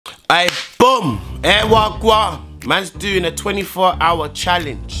Hey, boom! Hey, wagwa! Man's doing a 24-hour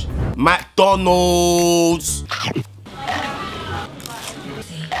challenge. McDonald's! I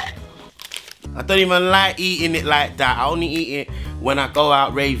don't even like eating it like that. I only eat it when I go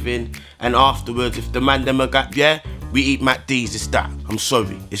out raving and afterwards, if the man them got, yeah, we eat McD's, it's that. I'm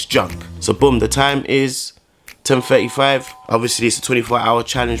sorry, it's junk. So boom, the time is 10:35. Obviously, it's a 24-hour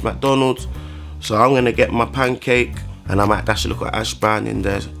challenge, McDonald's. So I'm gonna get my pancake and I might dash a look at Ash Brown in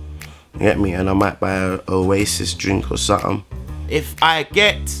there. You get me? And I might buy a Oasis drink or something. If I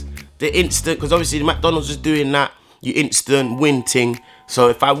get the instant, because obviously the McDonald's is doing that, you instant win thing. So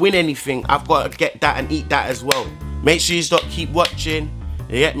if I win anything, I've got to get that and eat that as well. Make sure you keep watching.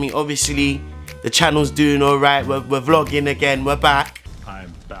 You get me? Obviously, the channel's doing all right. We're vlogging again. We're back.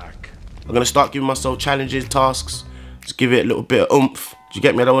 I'm back. I'm gonna start giving myself challenges, tasks. Just give it a little bit of oomph. Do you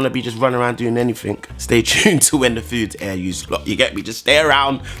get me? I don't want to be just running around doing anything. Stay tuned to when the food's air use lot. You get me? Just stay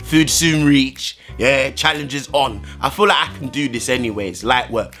around. Food soon reach. Yeah, challenges on. I feel like I can do this anyways. Light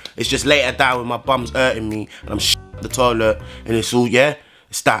work. It's just later down when my bum's hurting me and I'm the toilet and it's all, yeah?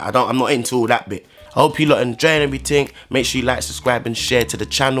 It's that. I'm not into all that bit. I hope you lot enjoying everything. Make sure you like, subscribe and share to the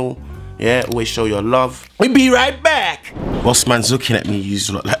channel. Yeah, always show your love. We'll be right back. Boss man's looking at me, you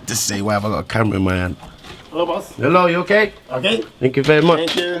lot like to say, why have I got a camera in my hand? Hello, boss. Hello, you okay? Okay. Thank you very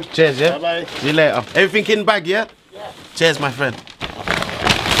much. Thank you. Cheers, yeah? Bye-bye. See you later. Everything in bag, yeah? Yeah. Cheers, my friend.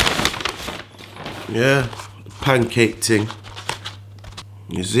 Yeah, pancake thing.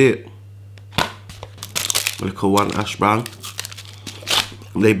 You see it? Look at one Ash Brown.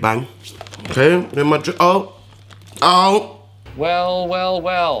 They bang. Okay, then my drink. Oh. Oh. Well, well,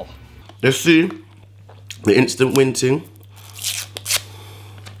 well. Let's see. The instant win thing.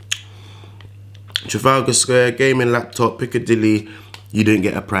 Trafalgar Square, gaming laptop, Piccadilly. You didn't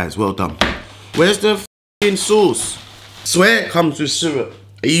get a prize. Well done. Where's the f***ing sauce? Swear it comes with syrup.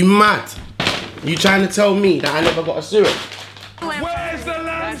 Are you mad? You trying to tell me that I never got a syrup? Where's the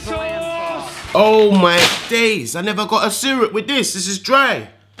lamb sauce? Oh my days. I never got a syrup with this. This is dry.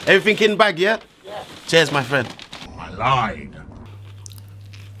 Everything in bag, yeah? Yeah. Cheers, my friend. I lied.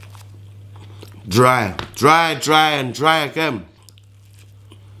 Dry. Dry, dry, and dry again.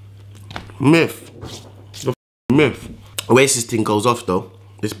 Myth. The myth. Oasis thing goes off though.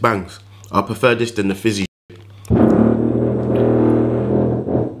 This bangs. I prefer this than the fizzy.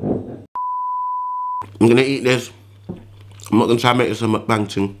 I'm gonna eat this. I'm not gonna try and make this a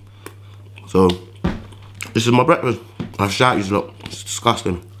mukbang thing. So, this is my breakfast. I shout you lot. It's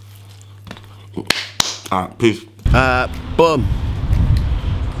disgusting. Alright, peace. Boom.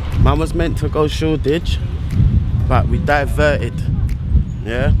 Man was meant to go Shoreditch, but we diverted.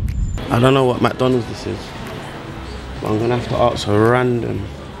 Yeah? I don't know what McDonald's this is, but I'm gonna have to ask a random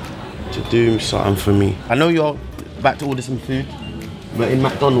to do something for me. I know you're about to order some food, but in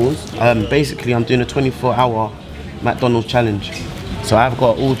McDonald's, basically I'm doing a 24-hour McDonald's challenge. So I've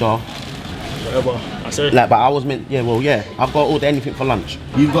got to order. Whatever. I said. Like, but I was meant, yeah, well, yeah, I've got to order anything for lunch.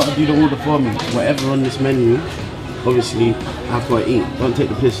 You've got to do the order for me. Whatever on this menu, obviously, I've got to eat. Don't take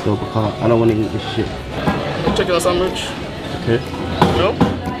the piss though, because I don't want to eat this shit. Check your sandwich. Okay. No?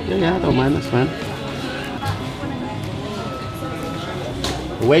 Yeah, I don't mind, that's fine.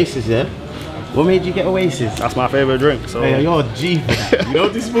 Oasis, yeah? What made you get Oasis? That's my favourite drink, so... Hey, you're a G for that. You know,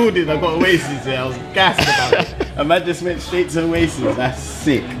 this morning I got Oasis, yeah? I was gassed about it. A man just went straight to Oasis, that's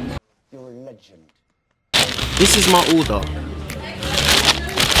sick. You're a legend. This is my order.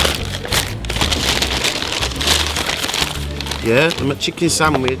 Yeah, I'm a chicken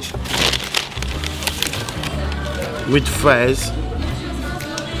sandwich with fries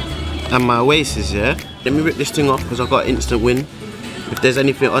and my Oasis, yeah? Let me rip this thing off because I've got an instant win. If there's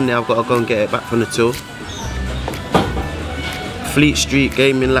anything on there, I've got to go and get it back from the till. Fleet Street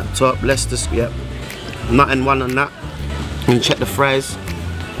gaming laptop, Leicester, yep. Nothing one on that. And check the fries.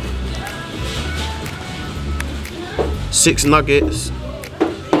 6 nuggets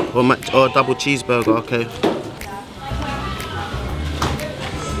or double cheeseburger, okay.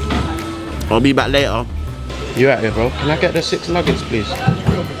 I'll be back later. You out here, bro? Can I get the 6 nuggets, please?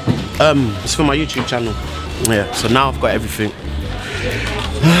 It's for my YouTube channel. Yeah, so now I've got everything.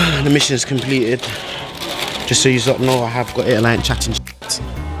 The mission's completed. Just so you know, I have got it and I ain't chatting shit.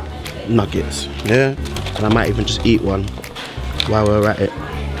 Nuggets, yeah? And I might even just eat one while we're at it.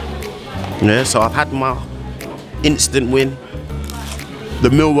 Yeah, so I've had my instant win. The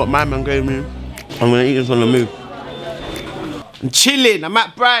meal what my man gave me. I'm gonna eat this on the move. I'm chilling, I'm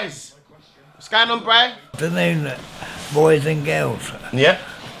at Bryce. What's going on, Bryce? Afternoon, boys and girls. Yeah.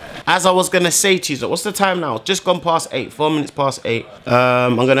 As I was gonna say to you, what's the time now? Just gone past 8, 4 minutes past 8.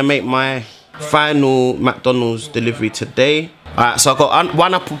 I'm gonna make my final McDonald's delivery today. Alright, so I got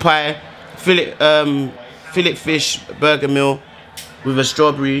one apple pie, fillet fish burger meal with a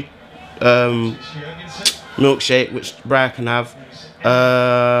strawberry milkshake, which Brian can have.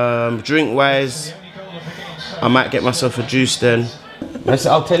 Drink wise, I might get myself a juice then.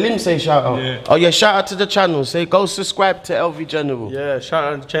 I'll tell him, say shout out. Yeah. Oh yeah, shout out to the channel. Say go subscribe to LV General. Yeah, shout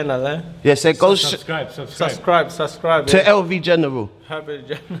out to the channel, eh? Yeah, say go subscribe to LV General.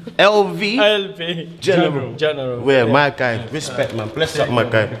 LV General. Where my guy, respect man, bless up my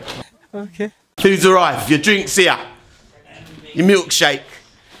guy. Okay. Food's arrived. Your drinks here. Your milkshake.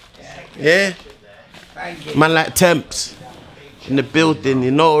 Yeah. Man like temps in the building, you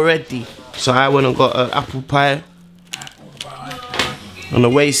know already. So I went and got an apple pie. On the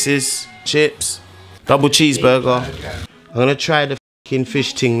Oasis, chips, double cheeseburger. I'm gonna try the fucking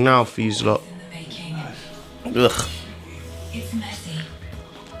fish thing now for you lot. Ugh.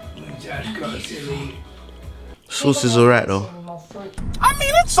 Sauce is alright though. I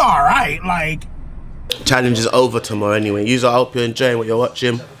mean, it's alright, like. Challenge is over tomorrow anyway. I hope you're enjoying what you're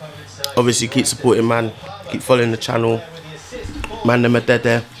watching. Obviously keep supporting man, keep following the channel. Man, them are dead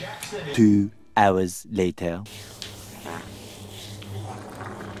there. 2 hours later.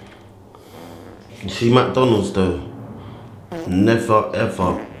 You see McDonald's though, never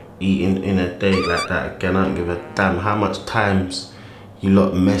ever eating in a day like that again. I don't give a damn how much times you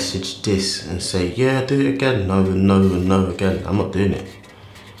lot message this and say, yeah, do it again, no and no and no again. I'm not doing it.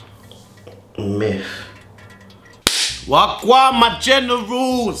 Myth. Wagwan, my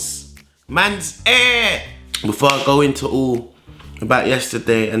generals, man's air. Before I go into all about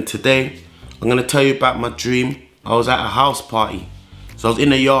yesterday and today, I'm gonna tell you about my dream. I was at a house party, so I was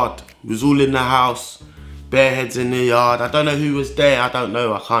in the yard. We was all in the house, bare heads in the yard. I don't know who was there, I don't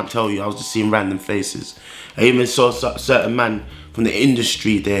know, I can't tell you. I was just seeing random faces. I even saw certain man from the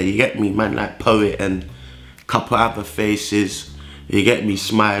industry there, you get me? Man like Poet and a couple other faces. You get me?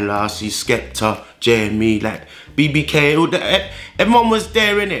 Smiler, I see Skepta, Jeremy, like BBK, all that. Everyone was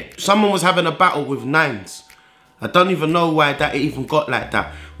there, innit? Someone was having a battle with nines. I don't even know why that even got like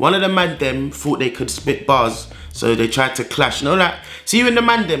that. One of the man them thought they could spit bars, so they tried to clash. No, like, see you in the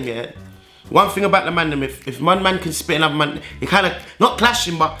man them, yeah? One thing about the man them, if one man can spit another man, it kind of, not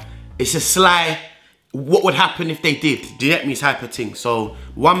clashing, but it's a sly, what would happen if they did? Do you get me? Type of thing. So,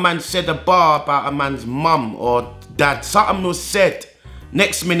 one man said a bar about a man's mum or dad. Something was said.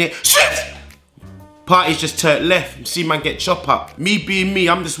 Next minute, shit! Parties just turned left, see man get chop up. Me being me,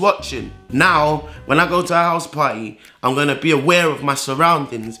 I'm just watching. Now, when I go to a house party, I'm gonna be aware of my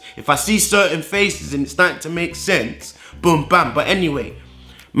surroundings. If I see certain faces and it's starting to make sense, boom, bam. But anyway,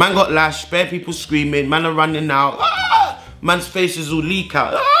 man got lashed, bare people screaming, man are running out. Ah! Man's faces all leak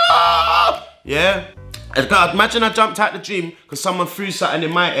out. Ah! Yeah? Imagine I jumped out the dream because someone threw something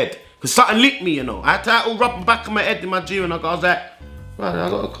in my head. Because something licked me, you know. I had to all rub the back of my head in my dream and I was like, right, I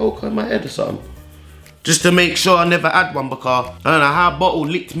got a coke in my head or something. Just to make sure I never had one because I don't know how a bottle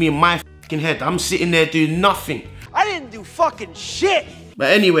licked me in my fucking head. I'm sitting there doing nothing. I didn't do fucking shit.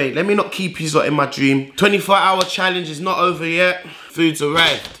 But anyway, let me not keep you lot in my dream. 24-hour challenge is not over yet. Food's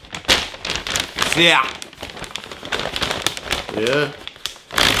arrived. See ya. Yeah.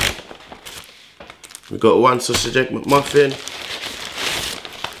 We got one sausage egg McMuffin,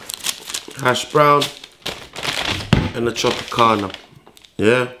 hash brown, and a Tropicana.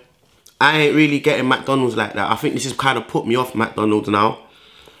 Yeah. I ain't really getting McDonald's like that. I think this has kind of put me off McDonald's now.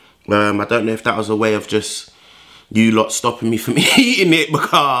 I don't know if that was a way of just you lot stopping me from eating it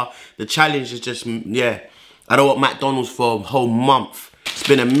because the challenge is just, yeah. I don't want McDonald's for a whole month. It's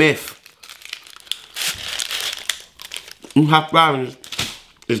been a myth. Hash brown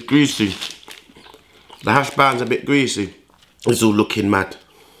is greasy. The hash brown's a bit greasy. It's all looking mad.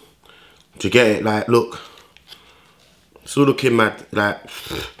 Do you get it? Like, look. It's all looking mad. Like,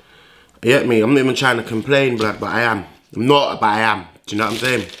 you get me? I'm not even trying to complain, but I am. I'm not, but I am. Do you know what I'm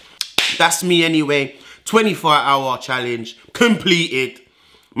saying? That's me anyway. 24-hour challenge completed.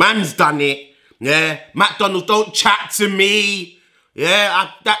 Man's done it. Yeah. McDonald's, don't chat to me. Yeah.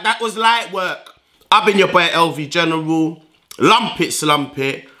 That was light work. I've been your boy LV General. Lump it, slump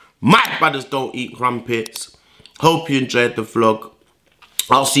it. My brothers don't eat crumpets. Hope you enjoyed the vlog.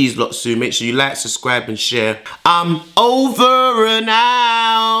 I'll see you lot soon. Make sure you like, subscribe, and share. I'm over and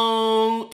out.